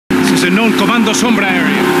is a known Comando Sombra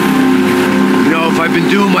area. You know, if I'd been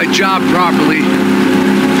doing my job properly,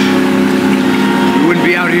 we wouldn't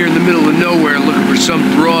be out here in the middle of nowhere looking for some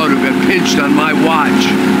broad who got pinched on my watch.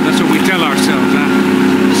 That's what we tell ourselves,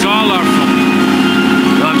 huh? It's all our fault.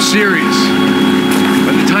 No, I'm serious.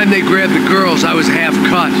 By the time they grabbed the girls, I was half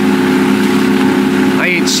cut. I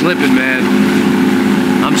ain't slipping, man.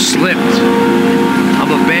 I'm slipped. I'm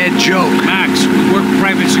a bad joke. Max, we work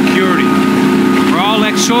private security. We're all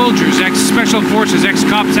ex-soldiers, ex-special forces,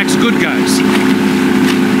 ex-cops, ex-good guys.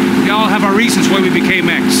 We all have our reasons why we became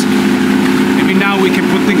ex. Maybe now we can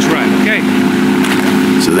put things right, okay?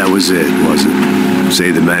 So that was it, was it?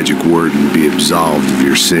 Say the magic word and be absolved of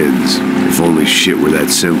your sins. If only shit were that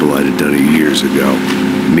simple, I'd have done it years ago.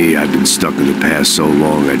 Me, I've been stuck in the past so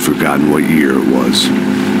long, I'd forgotten what year it was.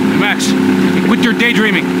 Max, quit your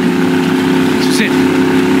daydreaming. This is it.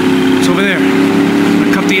 It's over there.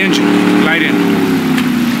 Cut the engine. Glide in.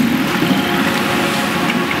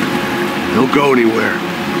 Don't go anywhere.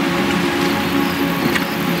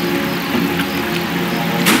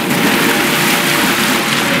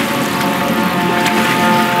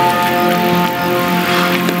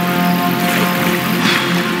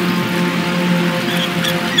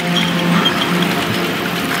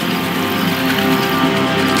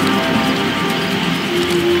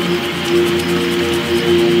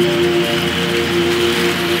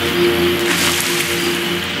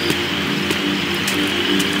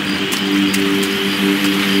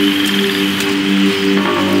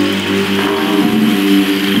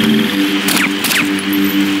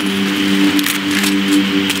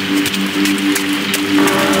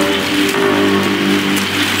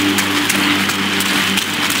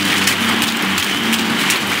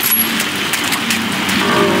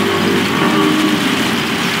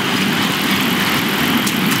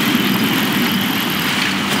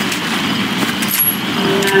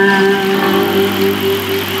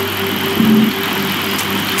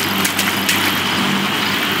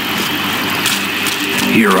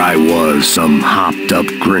 Here I was, some hopped-up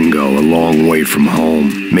gringo a long way from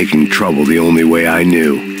home, making trouble the only way I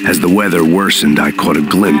knew. As the weather worsened, I caught a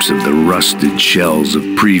glimpse of the rusted shells of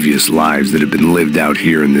previous lives that had been lived out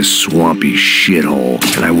here in this swampy shithole,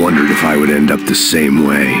 and I wondered if I would end up the same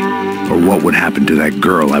way, or what would happen to that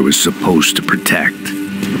girl I was supposed to protect.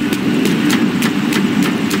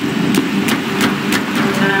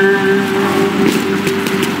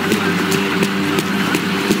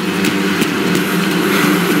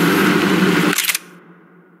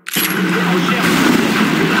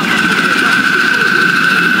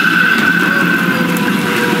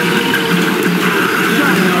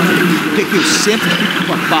 Eu sempre fico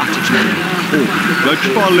com a parte de mim. Já te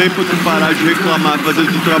falei pra tu parar de reclamar e fazer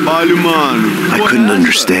teu trabalho, mano. I couldn't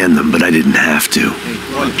understand them, but I didn't have to.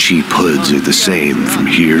 Cheap hoods are the same from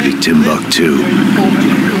here to Timbuktu.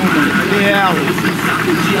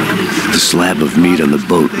 The slab of meat on the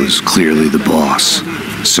boat was clearly the boss.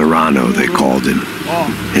 Serrano, they called him.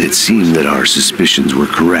 And it seemed that our suspicions were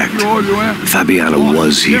correct. Fabiana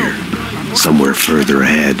was here, somewhere further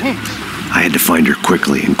ahead. I had to find her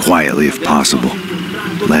quickly and quietly if possible.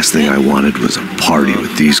 Last thing I wanted was a party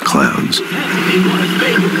with these clowns.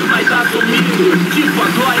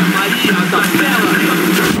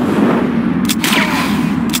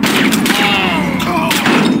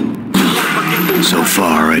 So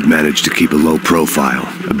far, I'd managed to keep a low profile,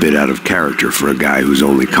 a bit out of character for a guy who's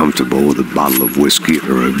only comfortable with a bottle of whiskey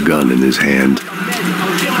or a gun in his hand.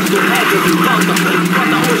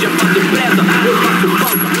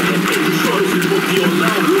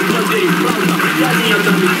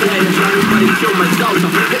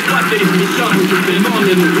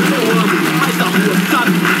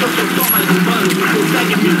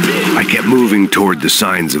 I kept moving toward the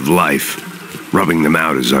signs of life, rubbing them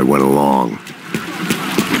out as I went along.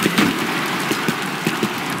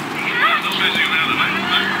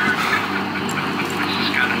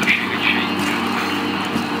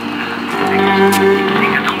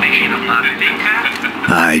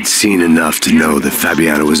 I'd seen enough to know that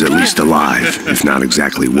Fabiana was at least alive, if not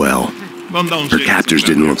exactly well. Her captors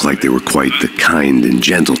didn't look like they were quite the kind and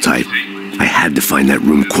gentle type. I had to find that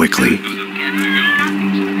room quickly.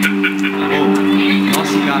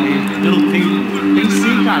 Nossa, cara, eu não tenho. Tem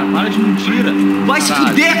sim, cara, para de mentira. Vai se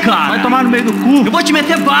fuder, cara! Vai tomar no meio do cu. Eu vou te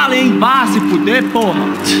meter bala, hein? Vá se fuder, porra.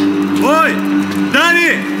 Oi!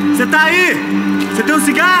 Dani! Você tá aí? Você tem um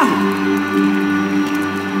cigarro?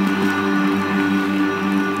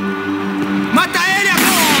 Mata ele agora!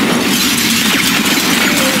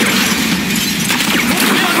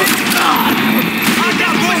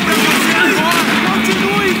 Acabou pra você agora!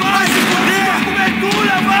 Continue, vai se fuder!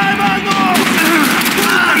 Cobertura, vai, mano!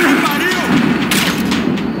 Puta que pariu!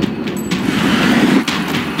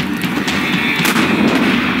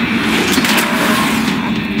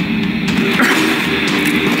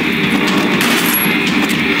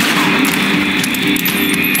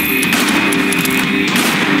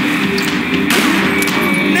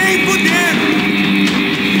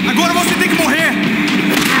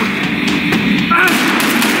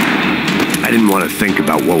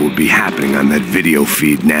 would be happening on that video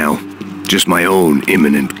feed now. Just my own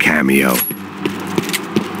imminent cameo.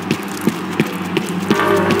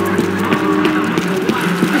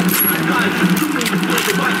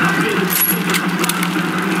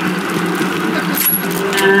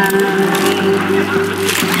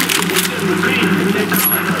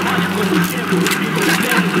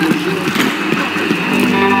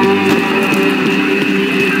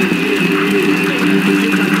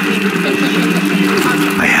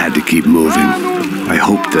 I had to keep moving. I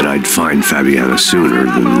hoped that I'd find Fabiana sooner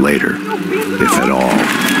than later, if at all.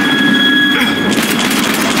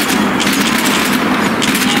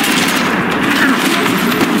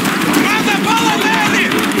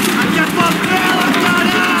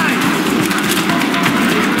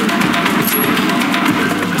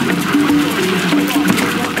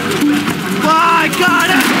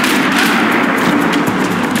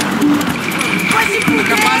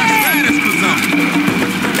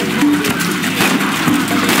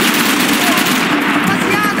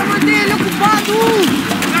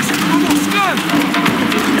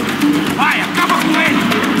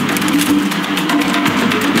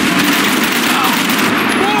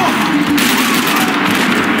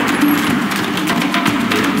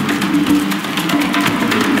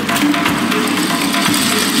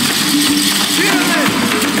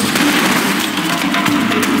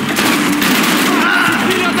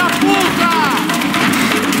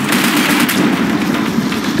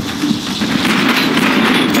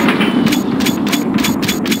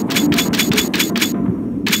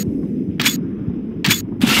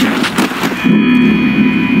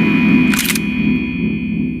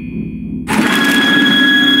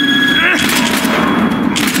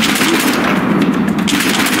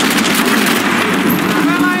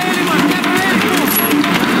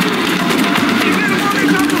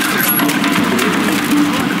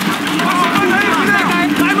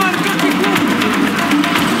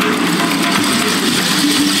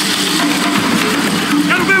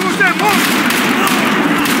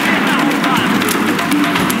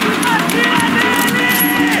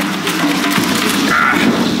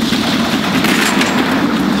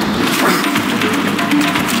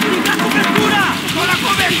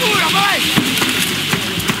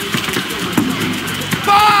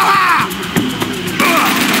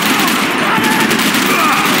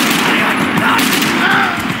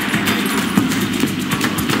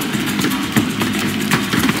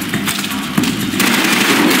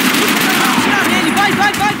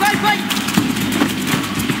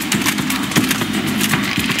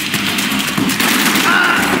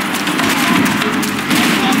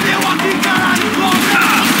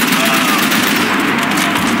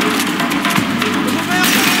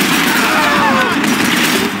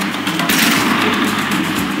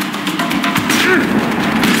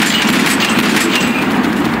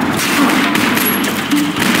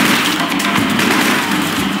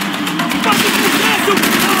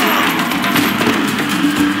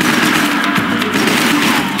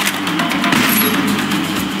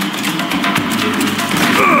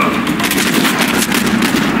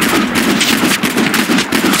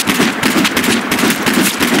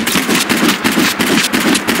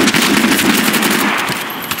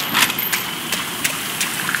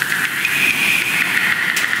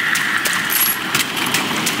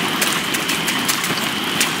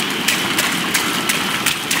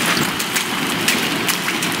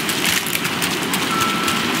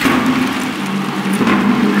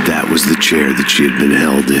 Was the chair that she had been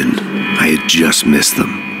held in. I had just missed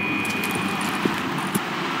them.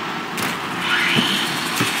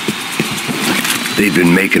 They'd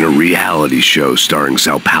been making a reality show starring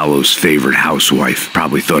Sao Paulo's favorite housewife.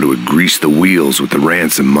 Probably thought it would grease the wheels with the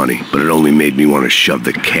ransom money, but it only made me want to shove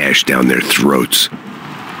the cash down their throats.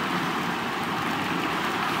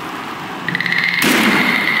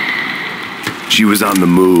 She was on the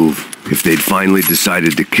move. If they'd finally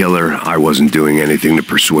decided to kill her, I wasn't doing anything to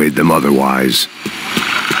persuade them otherwise.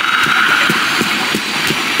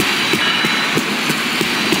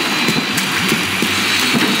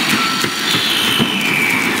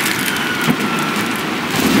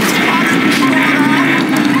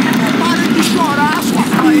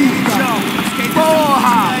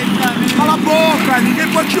 Porra! Cala a boca! Ninguém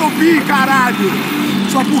pode te ouvir, caralho!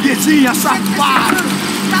 Sua burguesinha safada!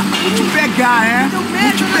 Vou te pegar, é? Vou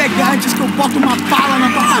te pegar antes que eu boto uma bala na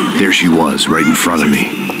tua cabeça. There she was, right in front of me.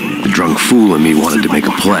 The drunk fool in me wanted to make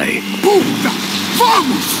a play. Puta!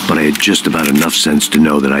 Vamos! But I had just about enough sense to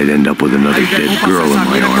know that I'd end up with another dead girl in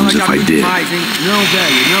my arms if I did. Não,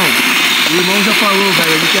 velho, não. O irmão já falou,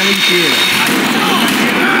 velho, ele quer ela inteira.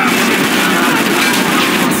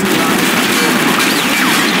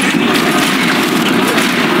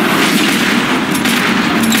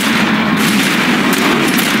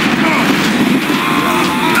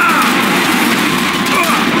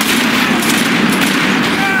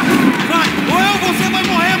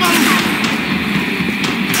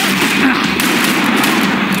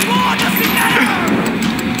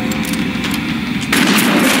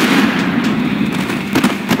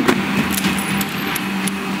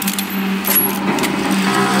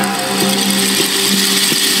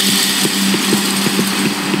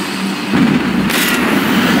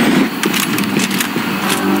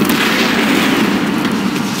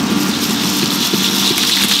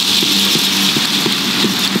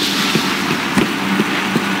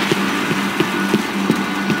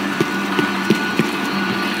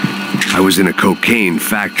 was in a cocaine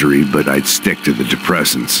factory, but I'd stick to the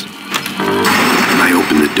depressants. I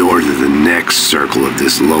opened the door to the next circle of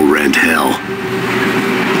this low-rent hell.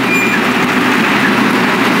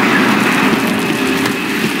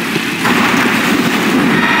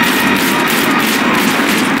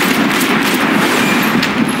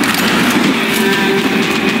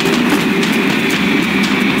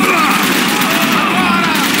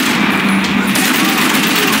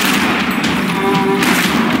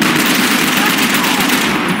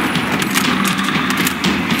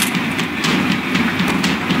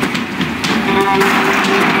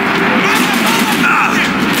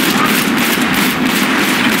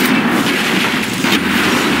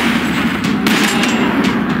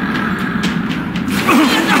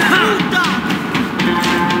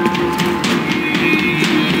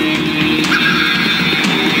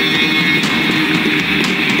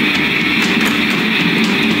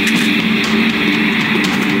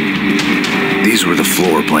 These were the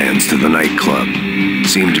floor plans to the nightclub.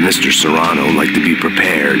 Seemed Mr. Serrano liked to be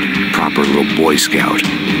prepared, proper little Boy Scout.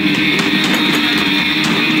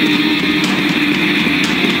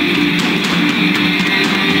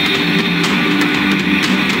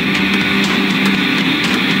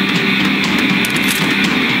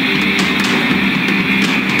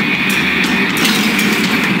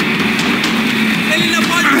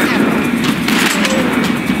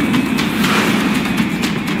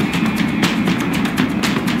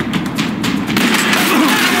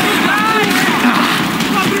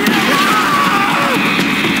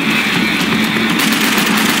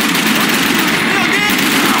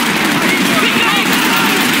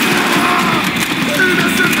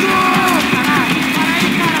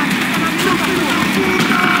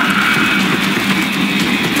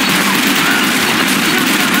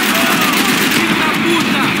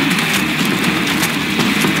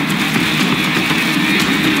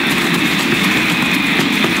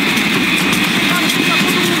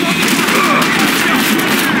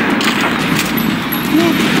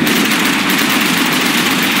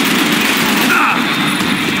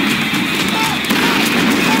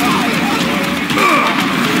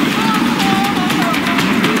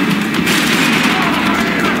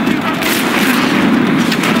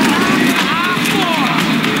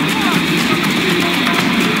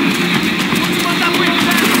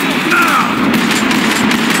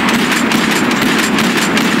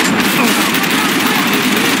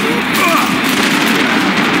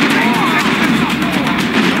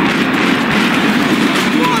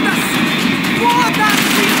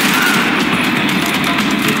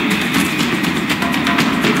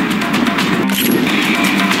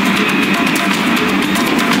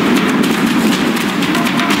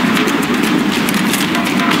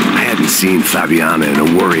 Seen Fabiana in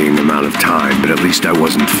a worrying amount of time, but at least I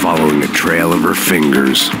wasn't following a trail of her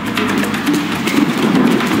fingers.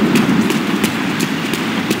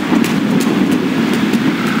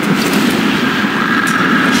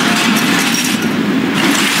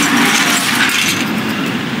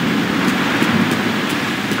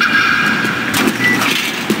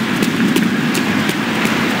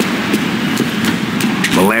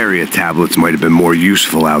 Malaria tablets might have been more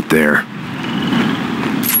useful out there.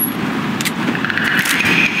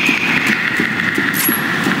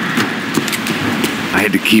 I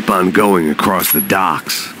had to keep on going across the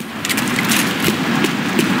docks.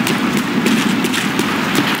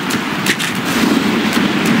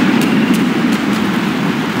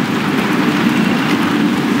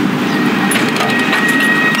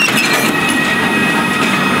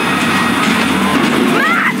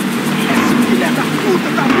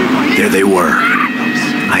 There they were.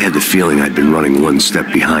 I had the feeling I'd been running one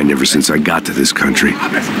step behind ever since I got to this country.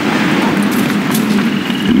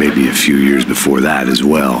 And maybe a few years before that as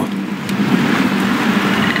well.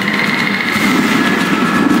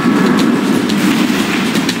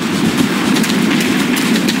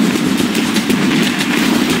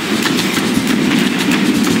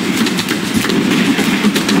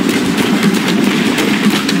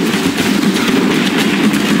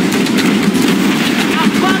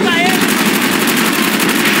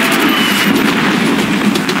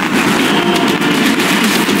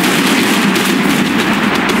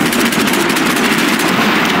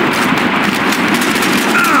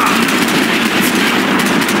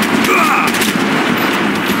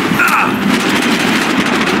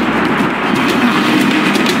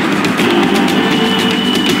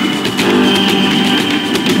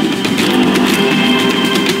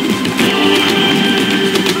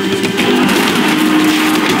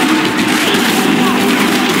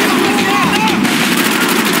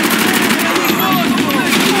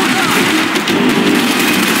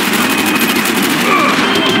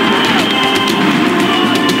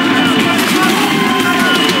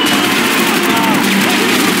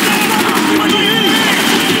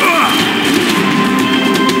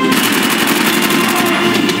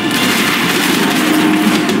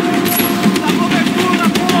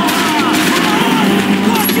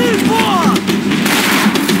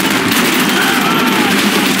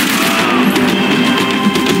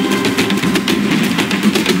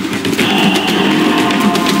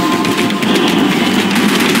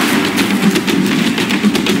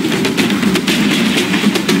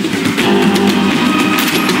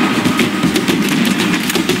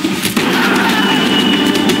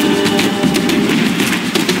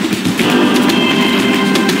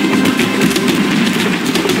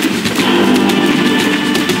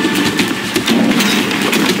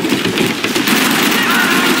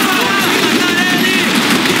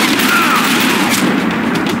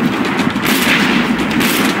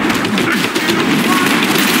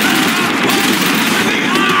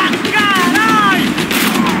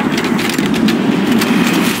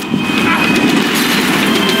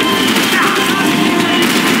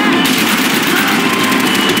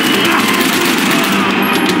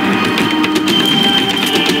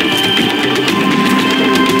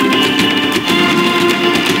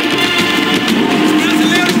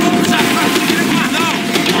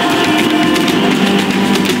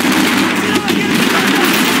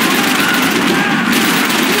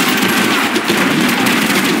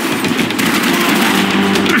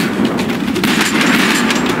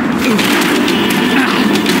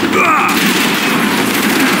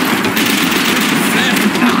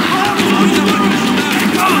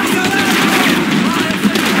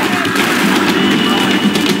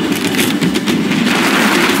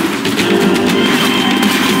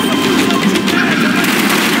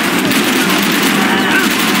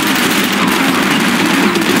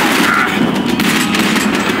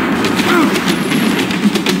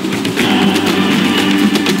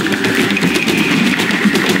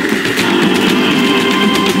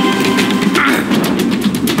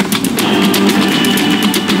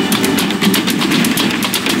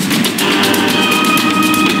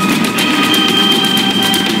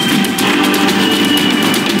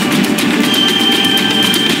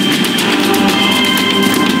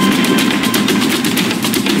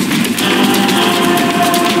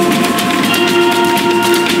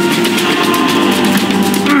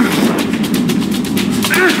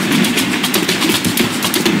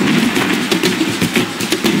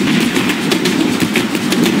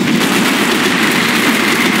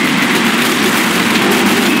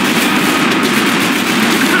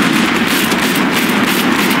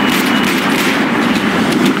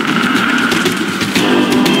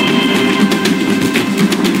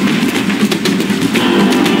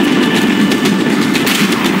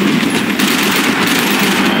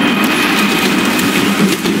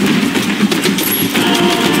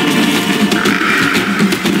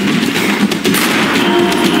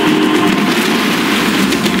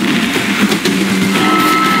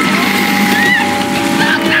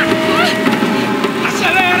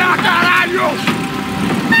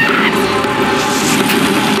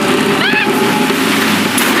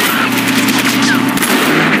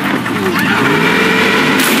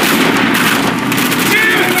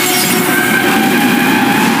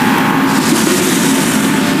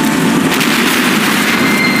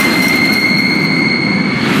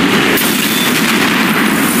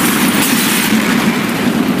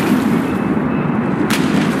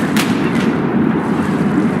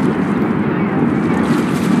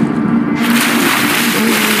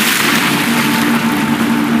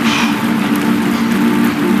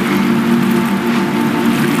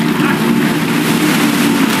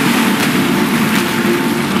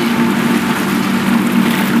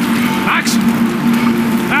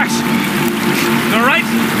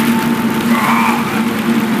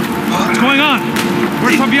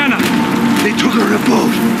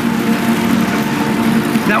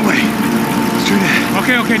 way. Straight ahead.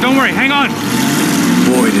 Okay, don't worry. Hang on.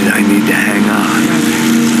 Boy, did I need to hang on.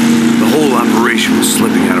 The whole operation was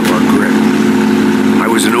slipping out of our grip. I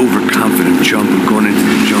was an overconfident chump who'd gone into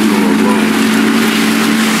the jungle alone.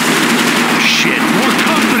 Shit, more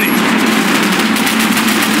company!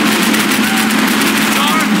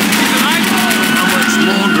 How much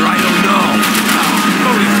longer? I don't know.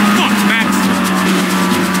 Holy fuck, Max!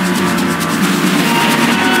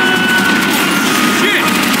 Shit!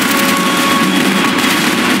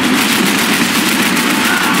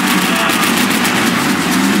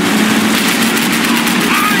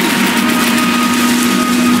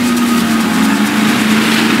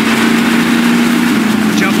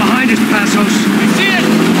 Watch out behind us, Passos. I see it!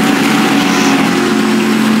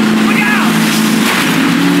 Look out!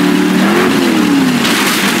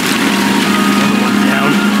 Another one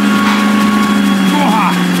down.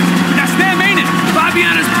 Oh, that's them, ain't it?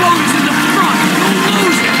 Fabiana's boat is in the front. Don't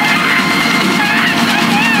lose it.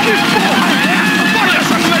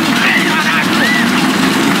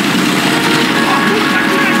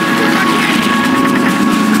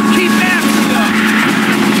 Keep after them.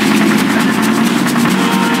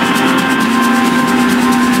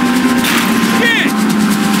 Shit!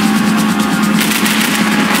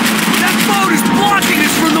 That boat is blocking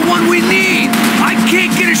us from the one we need. I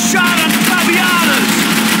can't get a shot on Fabiana's.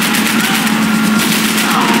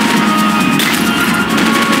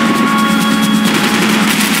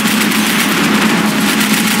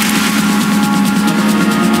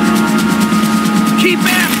 Keep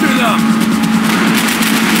after them.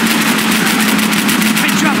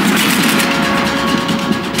 Hey, jump.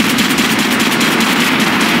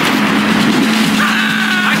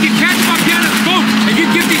 I can catch Fabiana's boat if you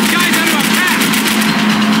get these guys out of our path.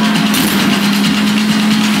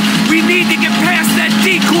 We need to get past that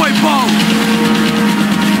decoy boat.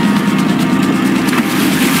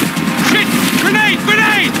 Shit! Grenade!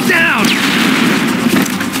 Down.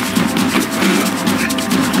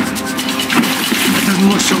 That doesn't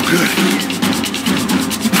look so good.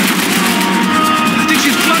 I think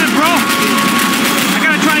she's flooded, bro. I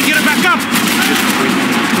gotta try and get her back up. Come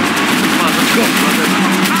on, let's go, brother.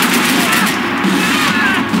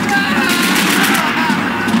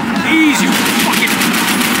 Easy, fucking.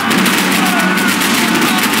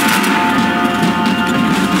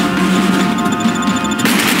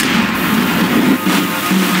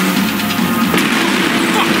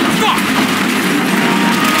 Fuck!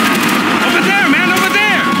 Over there, man, over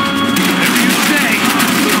there. Whatever you say.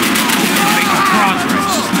 Make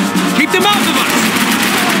progress. Keep them off of us.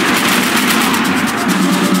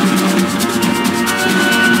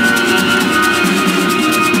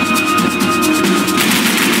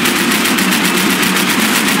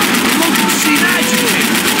 She's agitated.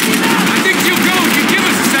 I think she'll go if you give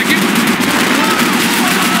us a second.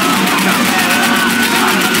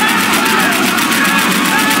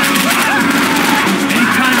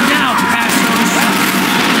 Anytime now, Passos.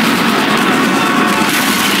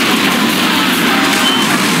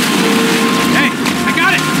 Hey, I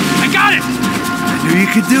got it! I knew you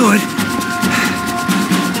could do it.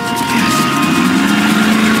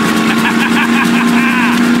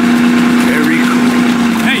 Very cool.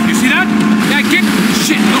 Hey, you see that? That kid?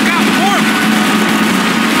 Shit, look out, more!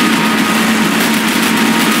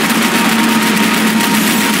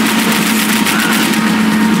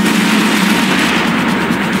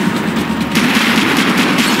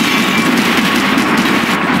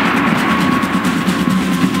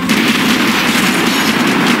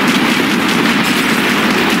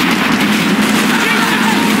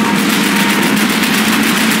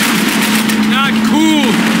 Not cool!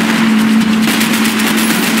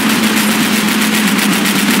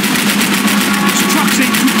 These trucks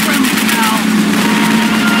ain't too friendly, pal.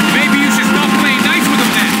 Maybe you should stop playing nice with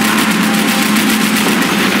them then.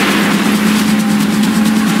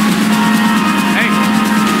 Hey,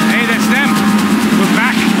 that's them. We're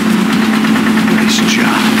back. Nice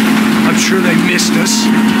job. I'm sure they missed us.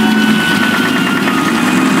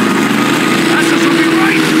 Passos will be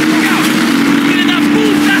right. Look out. Get in that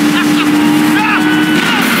boot.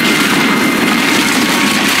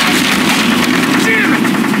 Damn it.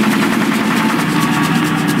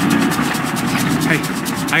 Hey,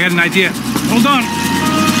 I got an idea. Hold on.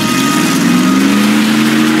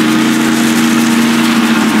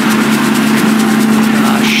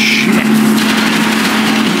 Ah, shit.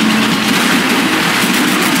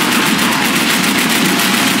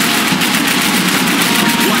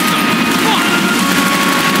 What the fuck?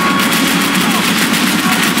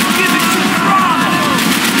 Give it to Bravo.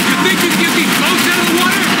 You think you can get these boats out of the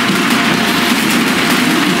water?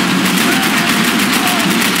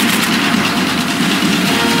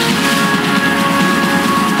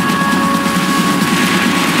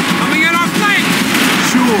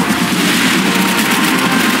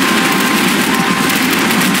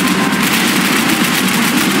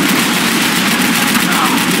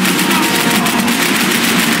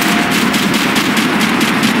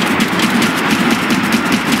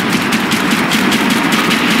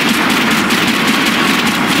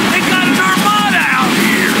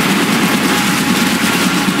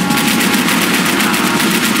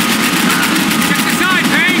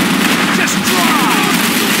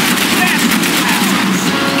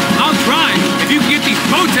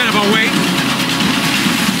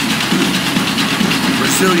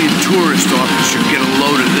 tourist officer get a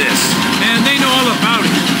load of this. Man, they know all about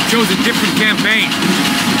it. Chose a different campaign.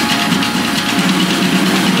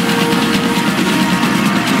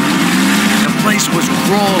 The place was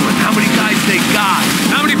crawling. How many guys they got?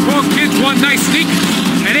 How many poor kids want nice sneakers?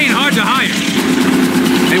 It ain't hard to hire.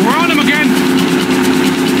 Hey, we're on them again.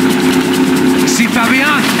 See,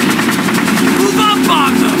 Fabian? Move up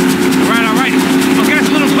on them! All right. I'll get us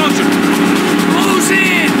a little closer. Close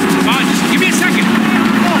in! Come on, just give me a second.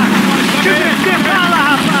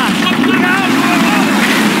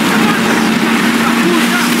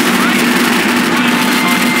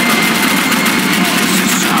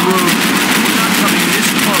 This is screwed. We're not coming this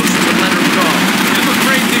close to let her go. I'm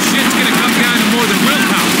afraid this shit's gonna come down to more than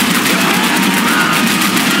willpower.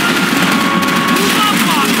 Move up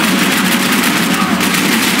on them!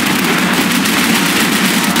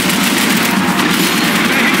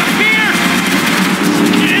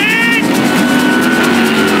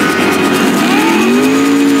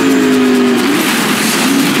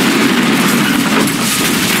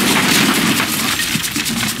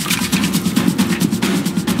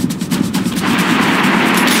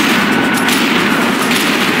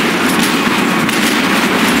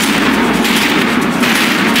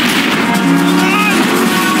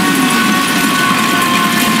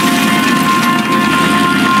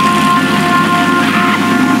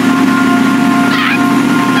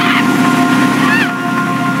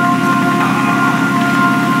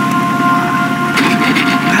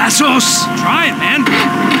 Try it, man.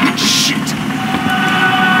 Shit.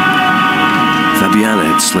 Fabiana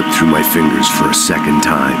had slipped through my fingers for a second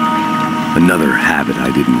time. Another habit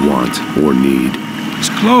I didn't want or need. It's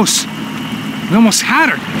close. We almost had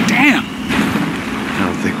her. Damn. I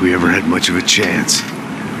don't think we ever had much of a chance.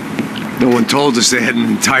 No one told us they had an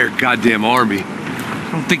entire goddamn army. I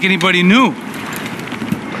don't think anybody knew.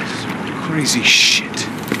 Crazy shit.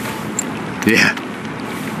 Yeah.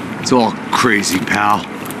 It's all crazy, pal.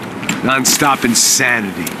 Non-stop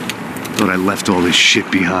insanity. Thought I left all this shit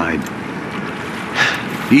behind.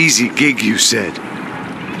 Easy gig, you said.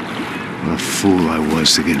 What a fool I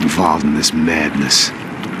was to get involved in this madness.